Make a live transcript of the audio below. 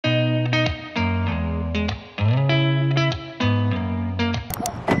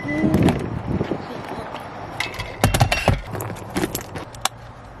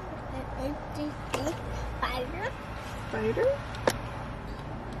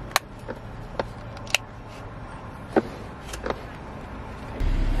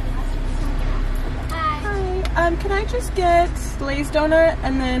I just get glazed donut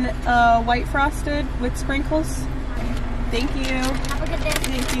and then white frosted with sprinkles? Thank you. Have a good day.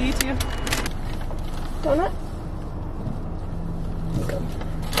 Thank you, you too. Donut?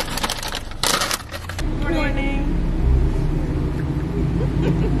 Good morning.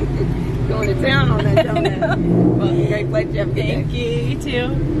 Going to town on that donut. Well, great pleasure. Thank you, you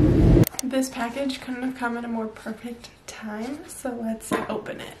too. This package couldn't have come at a more perfect time, so let's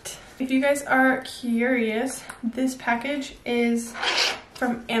open it. If you guys are curious, this package is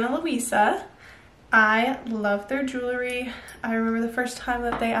from Ana Luisa. I love their jewelry. I remember the first time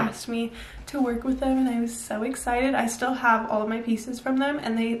that they asked me to work with them and I was so excited. I still have all of my pieces from them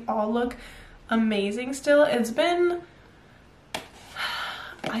and they all look amazing still. It's been,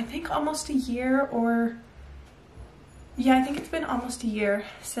 I think almost a year, or yeah, I think it's been almost a year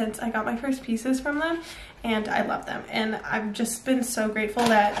since I got my first pieces from them and I love them. And I've just been so grateful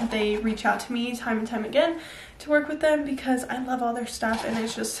that they reach out to me time and time again to work with them because I love all their stuff and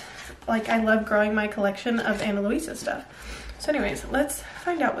it's just like I love growing my collection of Ana Luisa stuff. So anyways, let's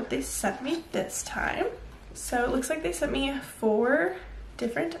find out what they sent me this time. So it looks like they sent me 4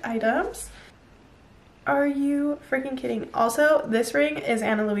 different items. Are you freaking kidding? Also, this ring is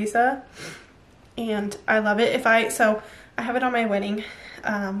Ana Luisa and I love it. So I have it on my wedding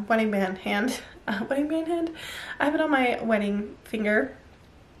band hand. I have it on my wedding finger.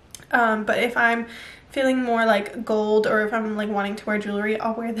 But if I'm feeling more like gold or if I'm like wanting to wear jewelry,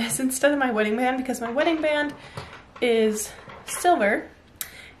 I'll wear this instead of my wedding band because my wedding band is silver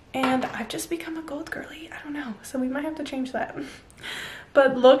and I've just become a gold girly. I don't know, so we might have to change that.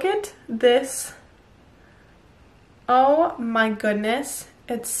 But look at this. Oh my goodness,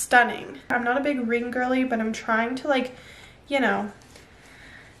 it's stunning. I'm not a big ring girly, but I'm trying to, like, you know,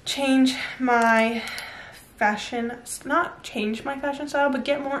 change my fashion, not change my fashion style, but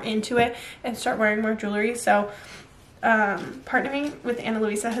get more into it and start wearing more jewelry. So partnering with Ana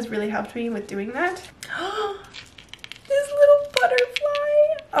Luisa has really helped me with doing that. This little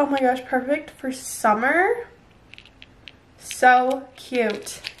butterfly, oh my gosh, perfect for summer. So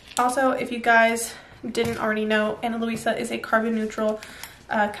cute. Also, if you guys didn't already know, Ana Luisa is a carbon neutral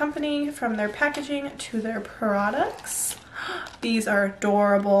company, from their packaging to their products. These are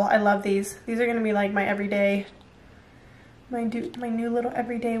adorable. I love these. These are gonna be like my everyday, my new little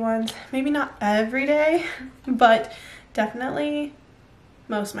everyday ones. Maybe not every day, but definitely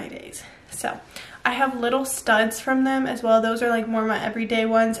most of my days. So I have little studs from them as well. Those are like more my everyday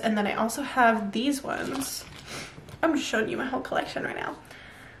ones. And then I also have these ones. I'm just showing you my whole collection right now.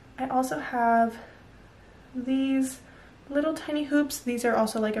 I also have these little tiny hoops. These are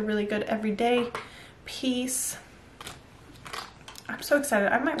also like a really good everyday piece. I'm so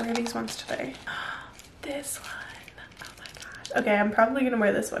excited. I might wear these ones today. This one. Oh my gosh. Okay, I'm probably gonna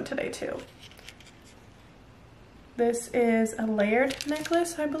wear this one today too. This is a layered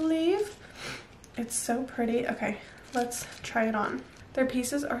necklace, I believe. It's so pretty. Okay, let's try it on. Their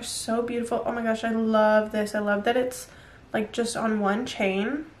pieces are so beautiful. Oh my gosh, I love this. I love that it's like just on one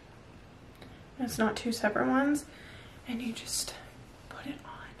chain. It's not 2 separate ones. And you just put it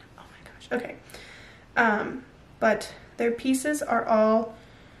on. Oh my gosh. Okay. But their pieces are all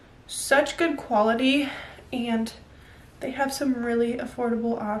such good quality and they have some really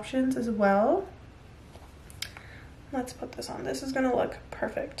affordable options as well. Let's put this on. This is gonna look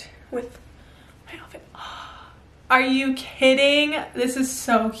perfect with my outfit. Oh, are you kidding? This is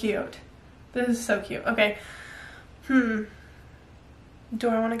so cute. This is so cute. Okay. Do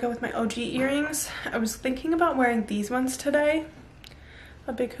I want to go with my OG earrings? I was thinking about wearing these ones today.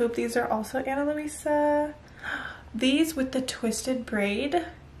 A big hoop. These are also Ana Luisa. These with the twisted braid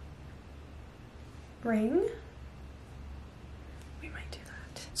ring. We might do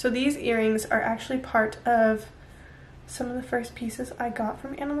that. So these earrings are actually part of some of the first pieces I got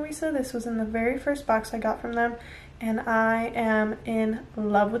from Ana Luisa. This was in the very first box I got from them and I am in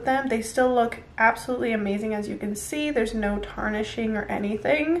love with them. They still look absolutely amazing. As you can see, there's no tarnishing or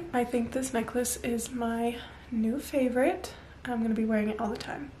anything. I think this necklace is my new favorite. I'm gonna be wearing it all the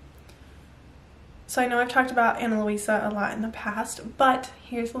time. So I know I've talked about Ana Luisa a lot in the past, but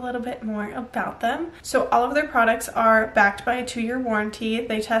here's a little bit more about them. So all of their products are backed by a 2-year warranty.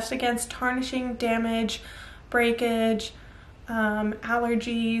 They test against tarnishing, damage, breakage,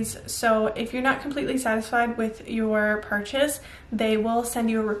 allergies. So if you're not completely satisfied with your purchase, they will send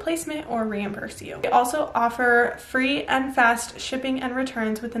you a replacement or reimburse you. They also offer free and fast shipping and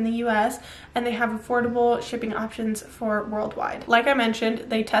returns within the US, and they have affordable shipping options for worldwide. Like I mentioned,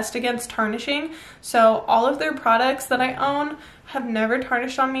 they test against tarnishing, so all of their products that I own have never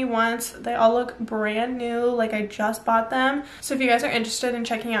tarnished on me once. They all look brand new, like I just bought them. So if you guys are interested in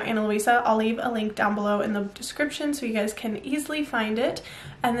checking out Ana Luisa, I'll leave a link down below in the description so you guys can easily find it.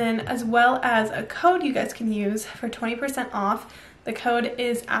 And then as well as a code you guys can use for 20% off. The code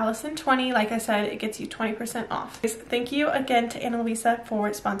is Allison20. Like I said, it gets you 20% off. Thank you again to Ana Luisa for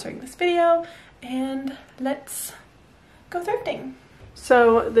sponsoring this video, and let's go thrifting.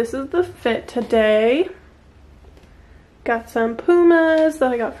 So this is the fit today. Got some Pumas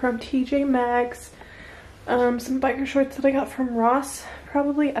that I got from TJ Maxx. Some biker shorts that I got from Ross,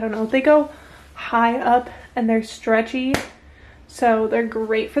 probably. I don't know. They go high up and they're stretchy, so they're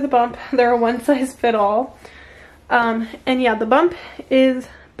great for the bump. They're a one size fit all. And yeah, the bump is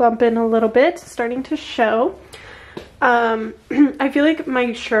bumping a little bit, starting to show. I feel like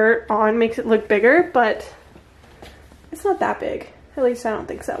my shirt on makes it look bigger, but it's not that big. At least I don't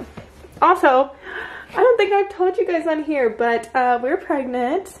think so. Also, I don't think I've told you guys on here, but we're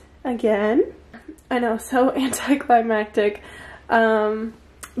pregnant again. I know, so anticlimactic. But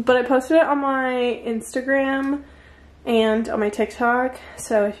I posted it on my Instagram and on my TikTok.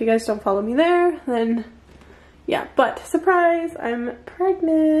 So if you guys don't follow me there, then yeah. But surprise, I'm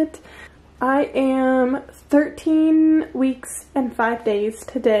pregnant. I am 13 weeks and 5 days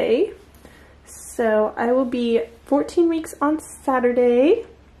today. So I will be 14 weeks on Saturday.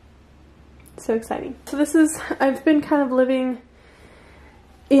 So exciting. So this is, I've been kind of living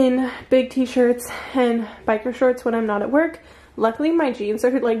in big t-shirts and biker shorts when I'm not at work. Luckily my jeans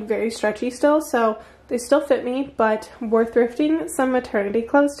are like very stretchy still, so they still fit me, but we're thrifting some maternity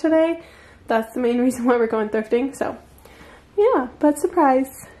clothes today. That's the main reason why we're going thrifting. So yeah, but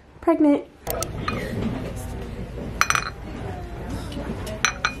surprise, pregnant.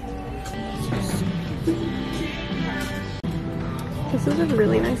 This is a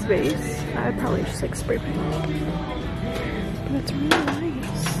really nice vase. I'd probably just like spray paint it. But it's really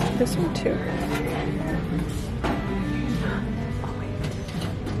nice. This one too. Oh wait.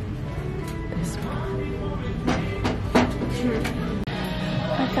 This one.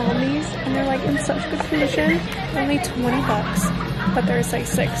 I found these and they're like in such good condition. They're only 20 bucks, but they're a size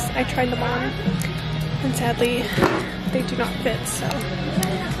 6. I tried them on and sadly they do not fit, so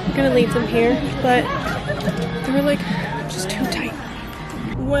I'm gonna leave them here, but they were like just too tight.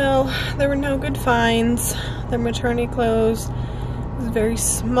 Well, there were no good finds. Their maternity clothes was very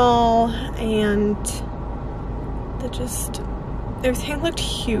small, and everything looked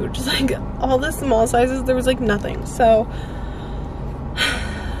huge. Like all the small sizes, there was like nothing. So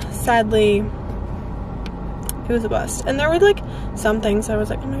sadly, it was a bust. And there were like some things I was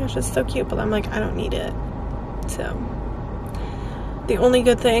like, oh my gosh, it's so cute, but I'm like, I don't need it. So the only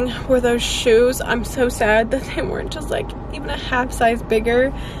good thing were those shoes. I'm so sad that they weren't just like even a half size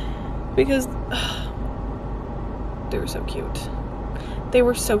bigger, because they were so cute. They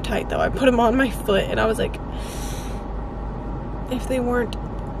were so tight though. I put them on my foot and I was like, if they weren't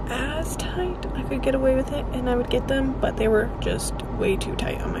as tight, I could get away with it and I would get them, but they were just way too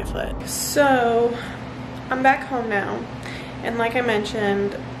tight on my foot. So I'm back home now, and like I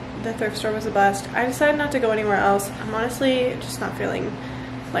mentioned, the thrift store was a bust. I decided not to go anywhere else. I'm honestly just not feeling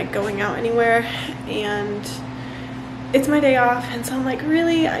like going out anywhere, and it's my day off, and so I'm like,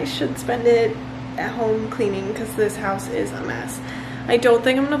 really, I should spend it at home cleaning because this house is a mess. I don't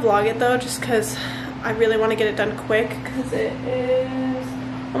think I'm gonna vlog it though, just because I really want to get it done quick, because it is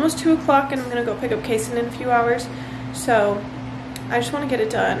almost 2 o'clock and I'm gonna go pick up Kayson in a few hours. So I just want to get it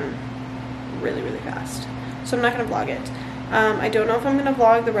done really, really fast. So I'm not gonna vlog it. I don't know if I'm gonna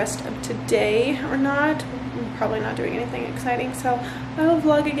vlog the rest of today or not. I'm probably not doing anything exciting, so I will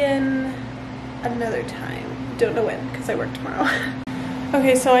vlog again another time. Don't know when, because I work tomorrow.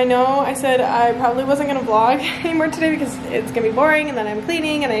 Okay, so I know I said I probably wasn't gonna vlog anymore today because it's gonna be boring, and then I'm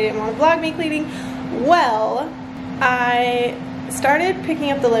cleaning and I didn't want to vlog me cleaning. Well, I started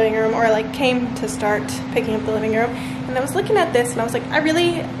picking up the living room, or like came to start picking up the living room, and I was looking at this and I was like, I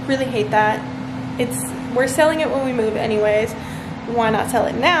really, really hate that. We're selling it when we move anyways. Why not sell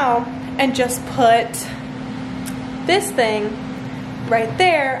it now and just put this thing right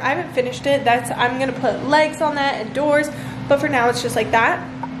there? I haven't finished it. I'm gonna put legs on that and doors, but for now it's just like that.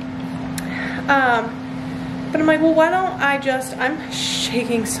 But I'm like, well, why don't I just, I'm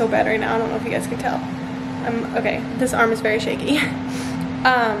shaking so bad right now. I don't know if you guys can tell. Okay, this arm is very shaky.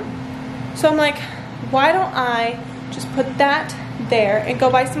 So I'm like, why don't I just put that there and go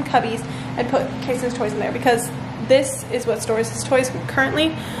buy some cubbies and put Kayson's toys in there, because this is what stores his toys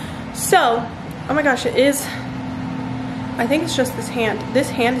currently. So, oh my gosh, it is, I think it's just this hand. This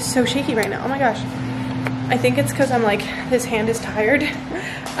hand is so shaky right now. Oh my gosh. I think it's because I'm like, this hand is tired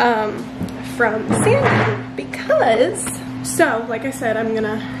from sanding, because So, like I said, I'm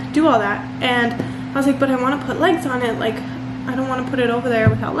gonna do all that. And I was like, but I want to put legs on it. Like, I don't want to put it over there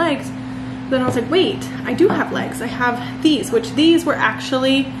without legs. Then I was like, wait, I do have legs. I have these, which these were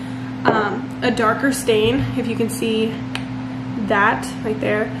actually a darker stain. If you can see that right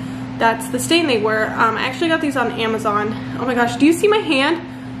there, that's the stain they were. I actually got these on Amazon. Oh my gosh, do you see my hand?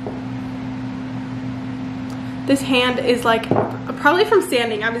 This hand is like probably from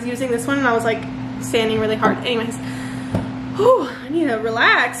sanding. I was using this one and I was like sanding really hard. Anyways, whew, I need to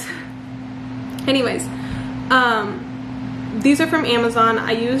relax. Anyways, these are from Amazon.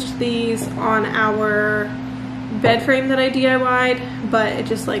 I used these on our bed frame that I DIY'd, but it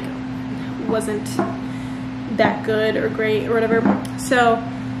just like wasn't that good or great or whatever. So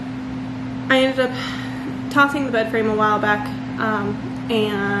I ended up tossing the bed frame a while back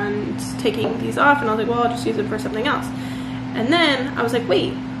and taking these off, and I was like, well, I'll just use it for something else. And then I was like,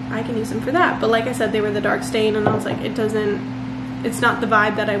 wait, I can use them for that. But like I said, they were the dark stain, and I was like, it's not the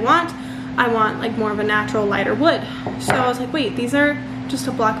vibe that I want. I want like more of a natural lighter wood. So I was like, wait, these are just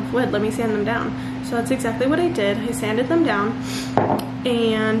a block of wood, let me sand them down. So that's exactly what I did. I sanded them down,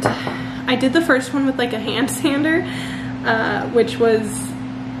 and I did the first one with like a hand sander, which was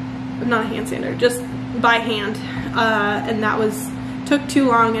not a hand sander, just by hand, and that took too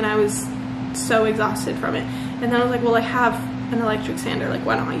long, and I was so exhausted from it. And then I was like, well, I have an electric sander, like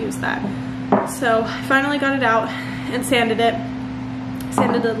why don't I use that? So I finally got it out and sanded it.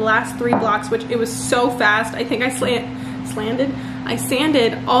 Sanded the last 3 blocks, which it was so fast. I think I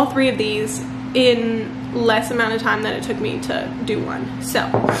sanded all 3 of these in less amount of time than it took me to do one. So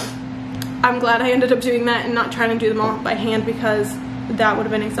I'm glad I ended up doing that and not trying to do them all by hand, because that would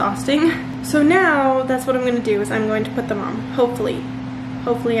have been exhausting. So now that's what I'm going to do, is I'm going to put them on. Hopefully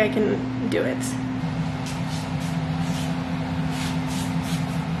I can do it.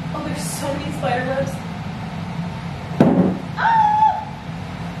 Oh, there's so many spider webs.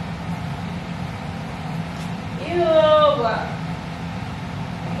 Ew! I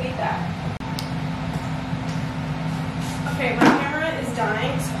hate that. Okay, my camera is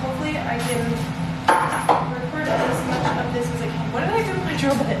dying, so hopefully I can record as much of this as I can. What did I do with my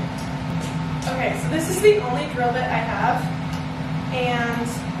drill bit? Okay, so this is the only drill bit I have, and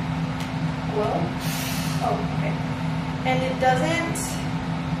okay. And it doesn't,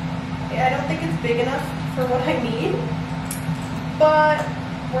 I don't think it's big enough for what I need, but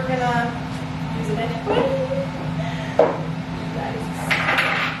we're gonna use it anyway.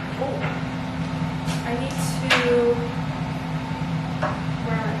 I need to,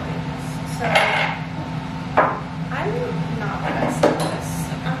 where am I putting this? So, I'm not the best at this.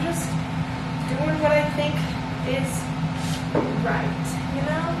 I'm just doing what I think is right, you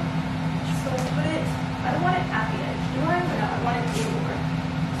know? So we'll put it, I don't want it at the edge, do I? No, I want it anywhere.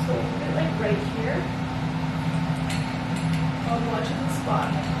 So we'll put it like right here. On the edge of the spot,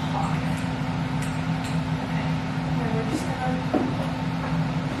 like a hawk. Okay, and we're just gonna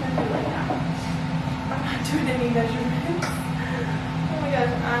do like that. I'm not doing any measurements. Oh my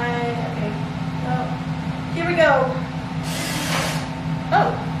gosh, okay. Well, here we go.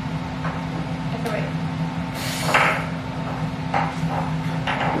 Oh! Okay, wait.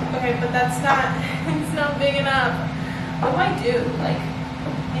 Okay, but that's not, it's not big enough. What do I do, like,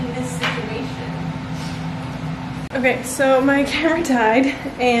 in this situation? Okay, so my camera died,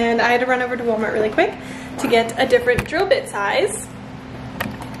 and I had to run over to Walmart really quick to get a different drill bit size.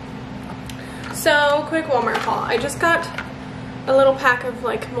 So, quick Walmart haul. I just got a little pack of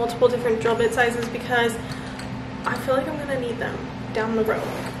like multiple different drill bit sizes because I feel like I'm gonna need them down the road.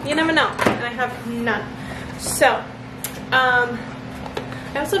 You never know, and I have none. So,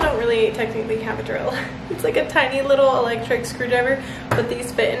 I also don't really technically have a drill. It's like a tiny little electric screwdriver, but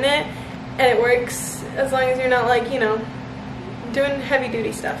these fit in it, and it works as long as you're not like, you know, doing heavy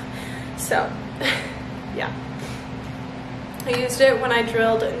duty stuff. So, yeah. I used it when I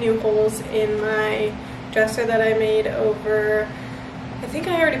drilled new holes in my dresser that I made over, I think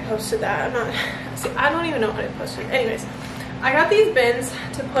I already posted that. I don't even know what I posted. Anyways, I got these bins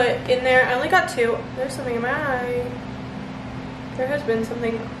to put in there. I only got 2. There's something in my eye. There has been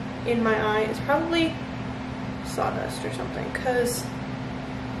something in my eye. It's probably sawdust or something, because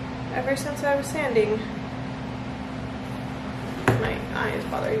ever since I was sanding, my eye is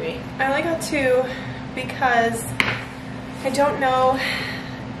bothering me. I only got 2 because I don't know.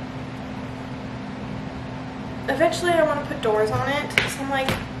 Eventually I want to put doors on it, so I'm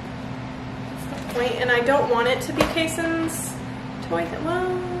like, what's the point? And I don't want it to be Kaysons toy.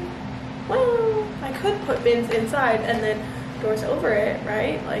 Well, I could put bins inside and then doors over it,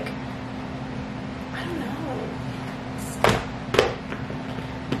 right? Like, I don't know.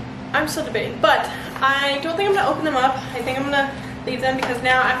 I'm still debating, but I don't think I'm gonna open them up. I think I'm gonna leave them because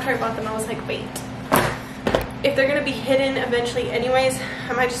now after I bought them I was like, wait, if they're gonna be hidden eventually anyways,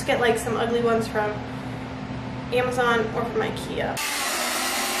 I might just get like some ugly ones from Amazon or from IKEA.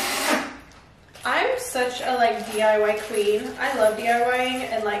 I'm such a like DIY queen. I love DIYing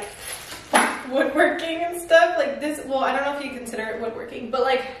and like woodworking and stuff like this. Well, I don't know if you consider it woodworking, but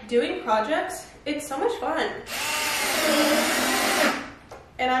like doing projects, it's so much fun.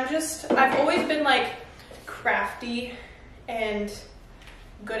 And I've always been like crafty and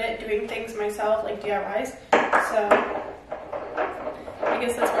good at doing things myself, like DIYs. So I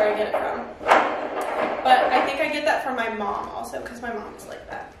guess that's where I get it from. But I think I get that from my mom also, because my mom's like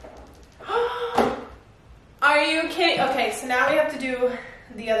that. Are you kidding? Okay, so now we have to do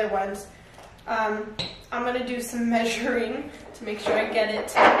the other ones. I'm gonna do some measuring to make sure I get it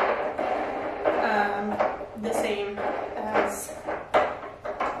the same as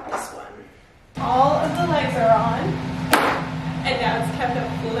this one. All of the legs are on, and now it's time to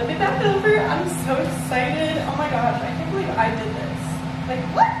flip it back over. I'm so excited. Oh my gosh, I can't believe I did this. Like,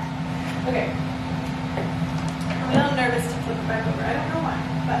 what? Okay. I'm a little nervous to flip it back over. I don't know why,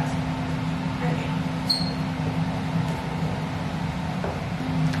 but okay.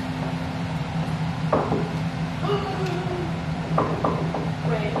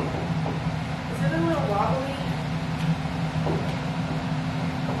 Wait, is it a little wobbly?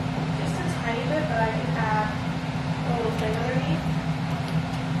 Just a tiny bit, but I can add a little thing underneath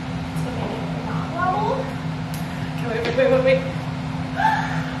to make it not wobble. Okay, wait.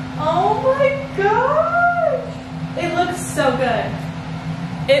 Oh my gosh! It looks so good.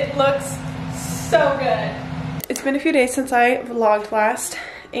 It looks so good. It's been a few days since I vlogged last,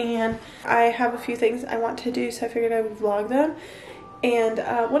 and I have a few things I want to do, so I figured I would vlog them. And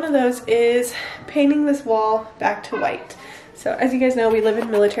one of those is painting this wall back to white. So as you guys know, we live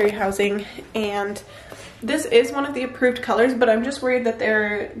in military housing, and this is one of the approved colors, but I'm just worried that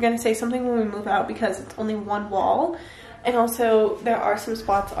they're gonna say something when we move out because it's only one wall. And also there are some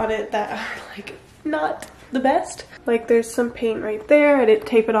spots on it that are like not the best. Like there's some paint right there. I didn't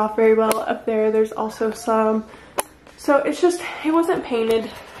tape it off very well. Up there, there's also some. So it's just, it wasn't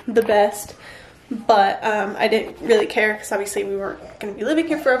painted the best, but I didn't really care because obviously we weren't going to be living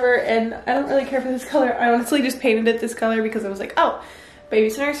here forever, and I don't really care for this color. I honestly just painted it this color because I was like, oh,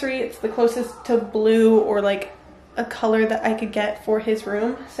 baby's nursery, it's the closest to blue or like a color that I could get for his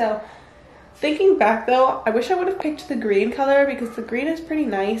room. So thinking back though, I wish I would have picked the green color because the green is pretty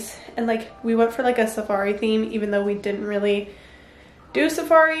nice, and like we went for like a safari theme even though we didn't really do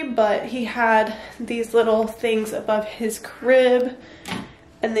safari, but he had these little things above his crib,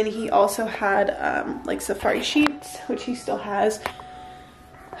 and then he also had like safari sheets, which he still has,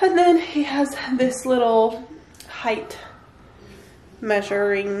 and then he has this little height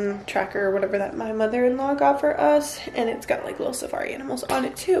measuring tracker, whatever that my mother-in-law got for us, and it's got like little safari animals on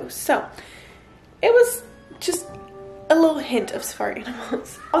it too. So it was just a little hint of safari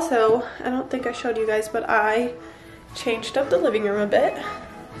animals. Also, I don't think I showed you guys, but I changed up the living room a bit.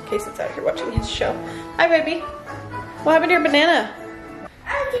 Kaysons out here watching his show. Hi, baby. What happened to your banana?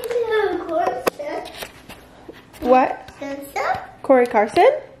 What? Corey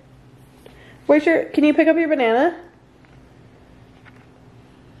Carson? Where's your, can you pick up your banana?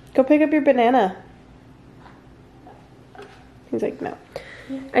 Go pick up your banana. He's like, no.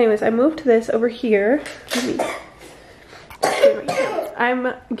 Anyways, I moved this over here.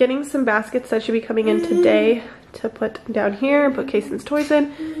 I'm getting some baskets that should be coming in today to put down here, put Kayson's toys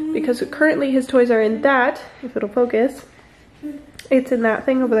in, because currently his toys are in that, if it'll focus, it's in that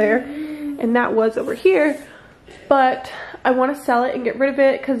thing over there, and that was over here, but I want to sell it and get rid of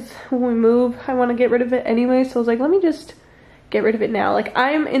it, because when we move, I want to get rid of it anyway, so I was like, let me just get rid of it now. Like,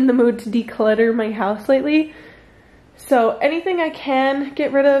 I'm in the mood to declutter my house lately, so anything I can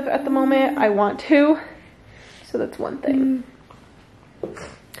get rid of at the moment, I want to, so that's one thing.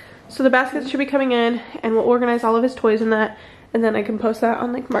 So the baskets should be coming in, and we'll organize all of his toys in that, and then I can post that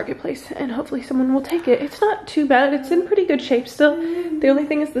on like Marketplace, and hopefully someone will take it. It's not too bad. It's in pretty good shape still. The only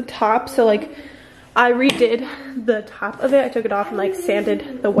thing is the top. So like I redid the top of it. I took it off and like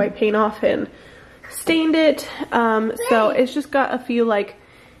sanded the white paint off and stained it. So it's just got a few, like,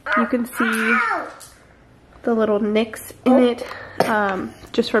 you can see the little nicks in it,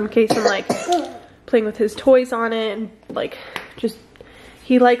 just from Kayson like playing with his toys on it, and like just,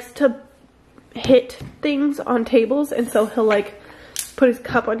 he likes to hit things on tables, and so he'll like put his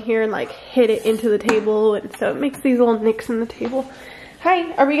cup on here and like hit it into the table, and so it makes these little nicks in the table.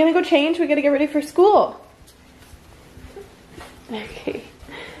 Hi, are we gonna go change? We gotta get ready for school. Okay.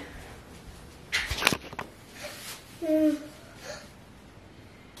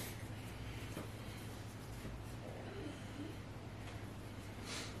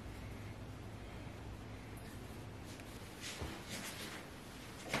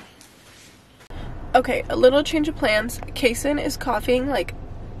 Okay, a little change of plans. Kayson is coughing like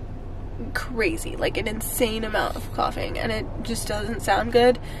crazy, like an insane amount of coughing, and it just doesn't sound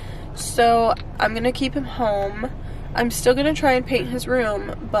good. So I'm gonna keep him home. I'm still gonna try and paint his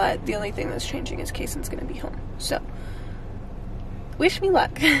room, but the only thing that's changing is Kayson's gonna be home. So wish me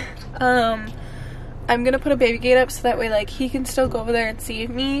luck. I'm gonna put a baby gate up so that way like he can still go over there and see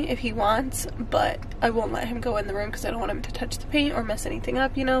me if he wants, but I won't let him go in the room because I don't want him to touch the paint or mess anything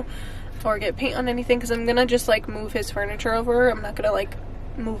up, you know, or get paint on anything, because I'm gonna just like move his furniture over. I'm not gonna like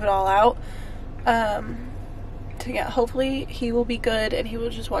move it all out. So yeah, hopefully he will be good and he will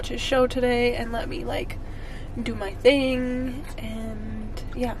just watch his show today and let me like do my thing. And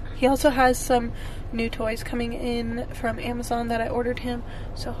yeah, he also has some new toys coming in from Amazon that I ordered him,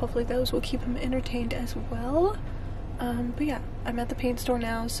 so hopefully those will keep him entertained as well. But yeah, I'm at the paint store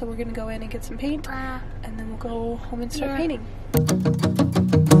now, so we're gonna go in and get some paint and then we'll go home and start painting.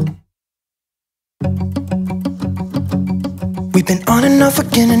 We've been on and off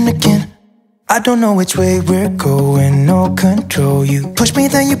again and again. I don't know which way we're going, no control. You push me,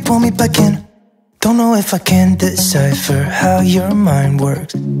 then you pull me back in. Don't know if I can decipher how your mind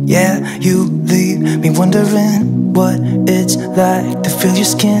works. Yeah, you leave me wondering what it's like to feel your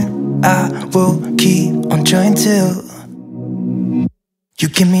skin. I will keep on trying till you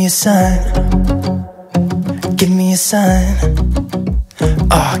give me a sign. Give me a sign.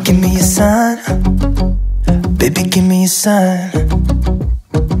 Oh, give me a sign. Baby, give me a sign.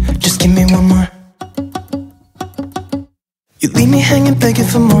 Just give me one more. You leave me hanging, begging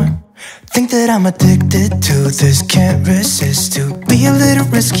for more. Think that I'm addicted to this, can't resist to be a little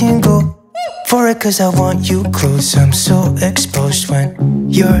risky and go for it, cause I want you close. I'm so exposed when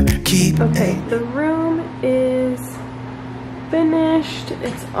you're Okay, the room is finished.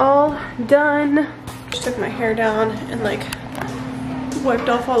 It's all done. Just took my hair down and like wiped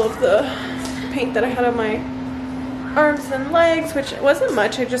off all of the paint that I had on my arms and legs, which wasn't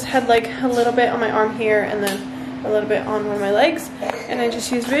much. I just had like a little bit on my arm here and then a little bit on one of my legs, and I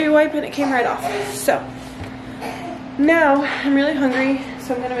just used baby wipe and it came right off. So now I'm really hungry,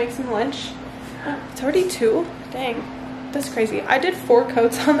 so I'm gonna make some lunch. Oh, it's already 2. Dang, that's crazy. I did 4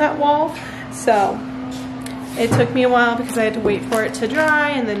 coats on that wall, so it took me a while because I had to wait for it to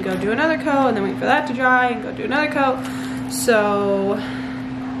dry and then go do another coat and then wait for that to dry and go do another coat. So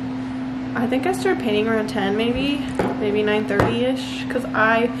I think I started painting around 10, maybe 9:30ish, because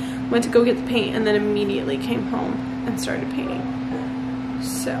I went to go get the paint and then immediately came home and started painting.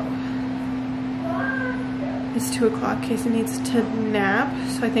 So it's 2 o'clock. Kayson needs to nap,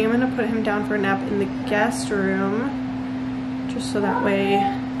 so I think I'm gonna put him down for a nap in the guest room, just so that way,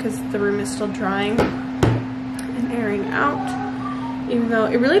 because the room is still drying and airing out, even though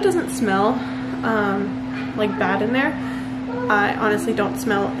it really doesn't smell like bad in there. I honestly don't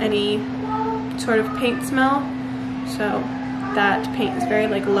smell any sort of paint smell, so that paint is very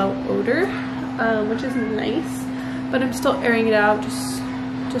like low odor, which is nice, but I'm still airing it out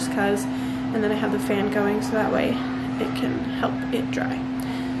just cause, and then I have the fan going so that way it can help it dry.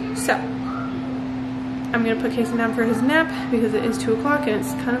 So I'm gonna put Kayson down for his nap because it is 2 o'clock and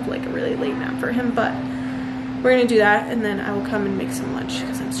it's kind of like a really late nap for him, but we're gonna do that and then I will come and make some lunch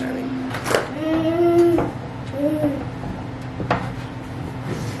because I'm starving.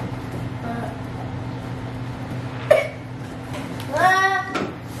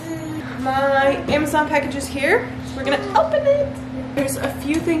 My Amazon package is here, so we're gonna open it. There's a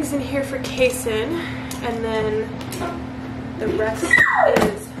few things in here for Kayson, and then the rest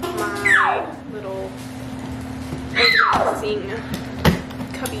is my little organizing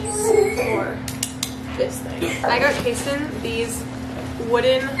cubbies for this thing. I got Kayson these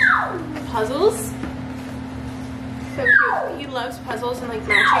wooden puzzles. So cute. He loves puzzles and like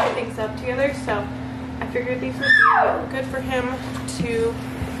matching things up together, so I figured these would be good for him to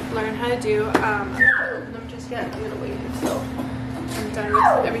learn how to do. I'm not gonna open them just yet. I'm gonna wait until I'm done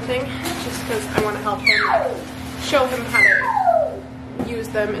with everything, just because I want to help him, show him how to use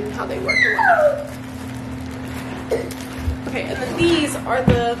them and how they work and whatnot. Okay, and then these are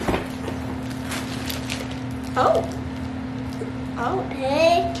the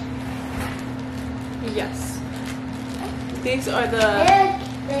yes, these are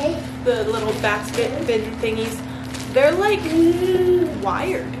the little basket bin thingies. They're like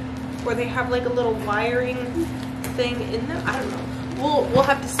wired, or they have like a little wiring thing in them. I don't know. We'll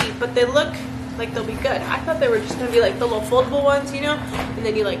have to see, but they look like they'll be good. I thought they were just gonna be like the little foldable ones, you know, and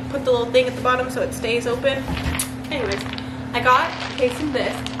then you like put the little thing at the bottom so it stays open. Anyways, I got Kayson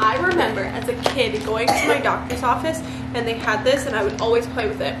this. I remember as a kid going to my doctor's office and they had this and I would always play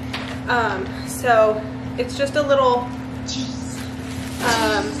with it. So it's just a little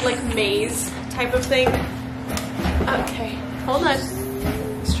like maze type type of thing. Okay, hold on.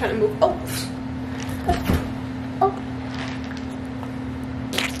 Just trying to move. Oh.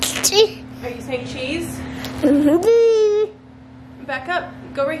 Are you saying cheese? Back up.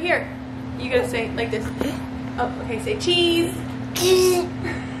 Go right here. You gotta say it like this. Oh, okay. Say cheese.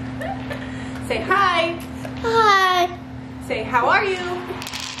 Say hi. Hi. Say how are you?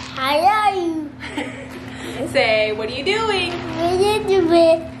 How are you? Say what are you doing? What are you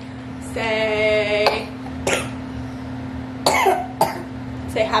doing? Say.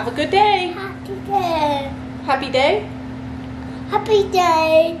 Say have a good day. Happy day. Happy day? Happy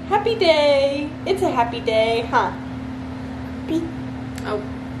day. Happy day. It's a happy day, huh? Happy Oh.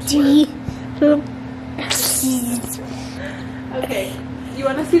 day. Okay. You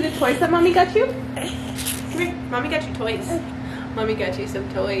want to see the toys that Mommy got you? Come here. Mommy got you toys. Mommy got you some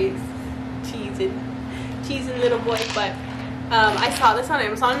toys. Cheesing little boy. But I saw this on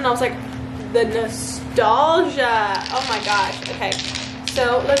Amazon and I was like, the nostalgia. Oh my gosh. Okay.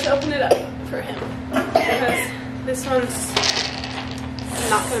 So let's open it up for him. Because this one's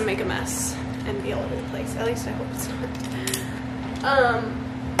not going to make a mess and be all over the place. At least I hope it's not.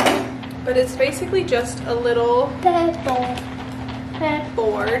 But it's basically just a little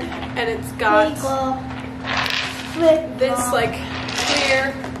board, and it's got this like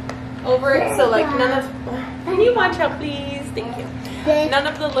clear over it, so like none of, can you watch out please? Thank you. None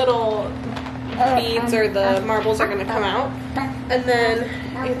of the little beads or the marbles are gonna come out. And then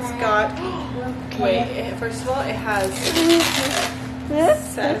it's got, wait, first of all it has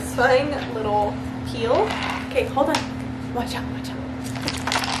satisfying little peel. Okay, hold on, watch out, watch out.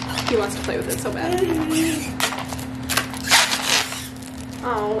 He wants to play with it so bad.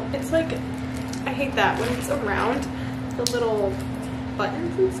 Oh, it's like, I hate that when it's around the little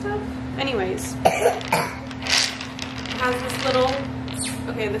buttons and stuff. Anyways, it has this little,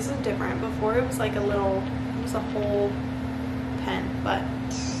 okay, this is different. Before it was like a little, it was a whole pen, but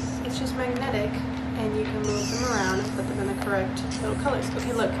it's just magnetic and you can move them around and put them in the correct little colors.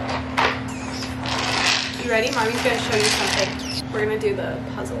 Okay, look. You ready? Mommy's gonna show you something. We're gonna do the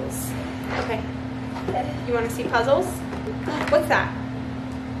puzzles. Okay. You wanna see puzzles? What's that?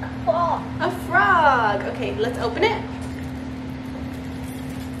 A frog. Okay, let's open it.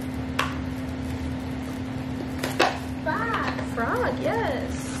 Frog,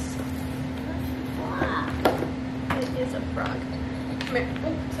 yes. It is a frog. Come here.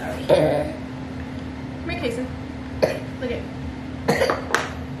 Oh, sorry. Come here, Kayson. Look at.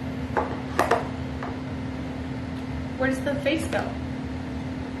 Where does the face go?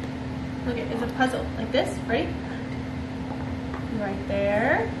 Look, it's a puzzle like this. Ready? Right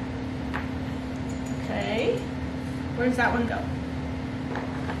there. Okay. Where does that one go?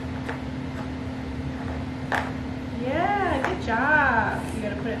 Yeah, good job. You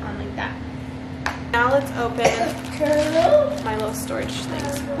gotta put it on like that. Now let's open my little storage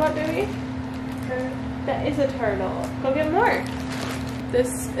things. What, baby? That is a turtle. Go get more.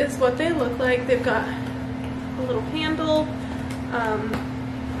 This is what they look like. They've got a little handle.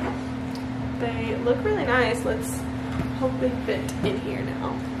 They look really nice. Let's hope they fit in here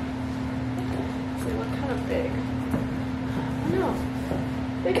now. They look kind of big. No,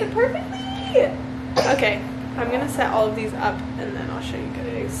 they fit perfectly. Okay, I'm gonna set all of these up and then I'll show you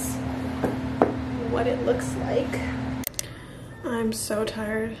guys what it looks like. I'm so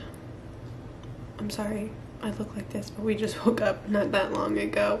tired. I'm sorry I look like this, but we just woke up not that long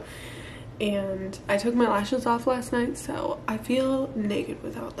ago and I took my lashes off last night, so I feel naked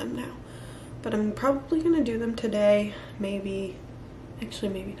without them now. But I'm probably gonna do them today, maybe, actually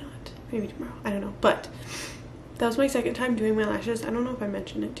maybe not, maybe tomorrow, I don't know. But that was my second time doing my lashes. I don't know if I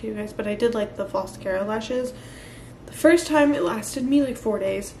mentioned it to you guys, but I did like the false Mascara lashes. The first time it lasted me like 4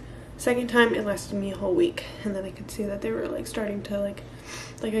 days. Second time it lasted me a whole week, and then I could see that they were like starting to like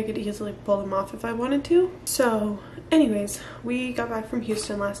I could easily pull them off if I wanted to. So anyways, we got back from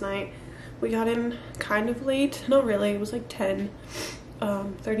Houston last night. We got in kind of late, not really, it was like 30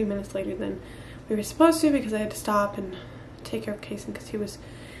 minutes later than we were supposed to because I had to stop and take care of Kayson because he was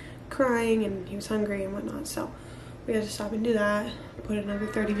crying and he was hungry and whatnot. So we had to stop and do that, put another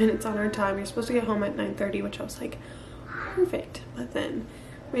 30 minutes on our time. We were supposed to get home at 9:30, which I was like, perfect. But then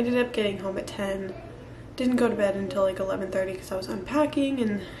we ended up getting home at 10. Didn't go to bed until like 11:30 because I was unpacking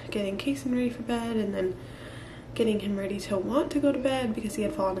and getting Kayson ready for bed and then getting him ready to want to go to bed because he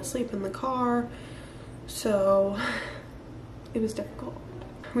had fallen asleep in the car. So it was difficult.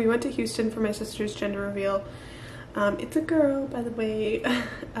 We went to Houston for my sister's gender reveal. It's a girl, by the way.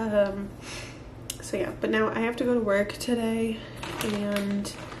 So yeah, but now I have to go to work today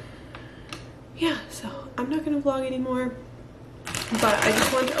and yeah, so I'm not gonna vlog anymore, but I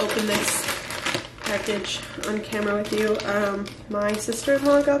just wanted to open this package on camera with you. My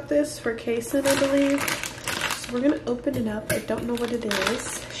sister-in-law got this for Kayson, I believe. So we're gonna open it up. I don't know what it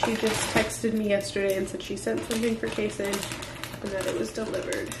is. She just texted me yesterday and said she sent something for Kayson and that it was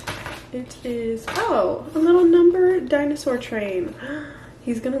delivered. It is, oh, a little number dinosaur train.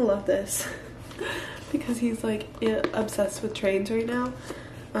 He's gonna love this because he's like obsessed with trains right now,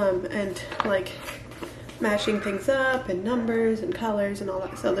 and like matching things up and numbers and colors and all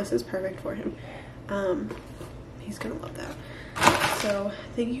that. So this is perfect for him. He's gonna love that. So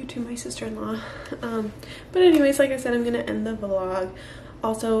thank you to my sister-in-law. But anyways, like I said, I'm gonna end the vlog.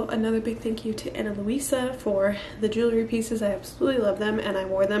 Also, another big thank you to Ana Luisa for the jewelry pieces. I absolutely love them, and I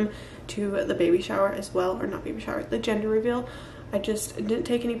wore them to the baby shower as well, or not baby shower, the gender reveal. I just didn't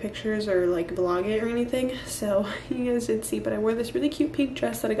take any pictures or like vlog it or anything, so you guys didn't see, but I wore this really cute pink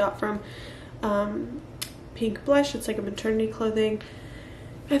dress that I got from Pink Blush. It's like a maternity clothing,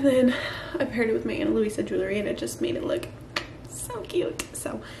 and then I paired it with my Ana Luisa jewelry, and it just made it look so cute.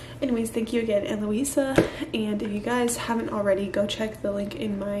 So anyways, thank you again, Ana Luisa, and if you guys haven't already, go check the link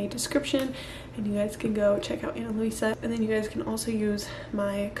in my description and you guys can go check out Ana Luisa, and then you guys can also use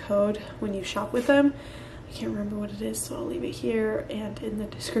my code when you shop with them. I can't remember what it is, so I'll leave it here and in the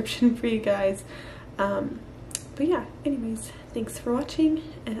description for you guys. But yeah, anyways, thanks for watching,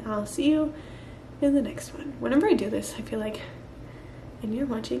 and I'll see you in the next one. Whenever I do this, I feel like, and you're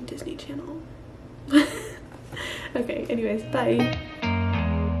watching Disney Channel. Okay, anyways, bye.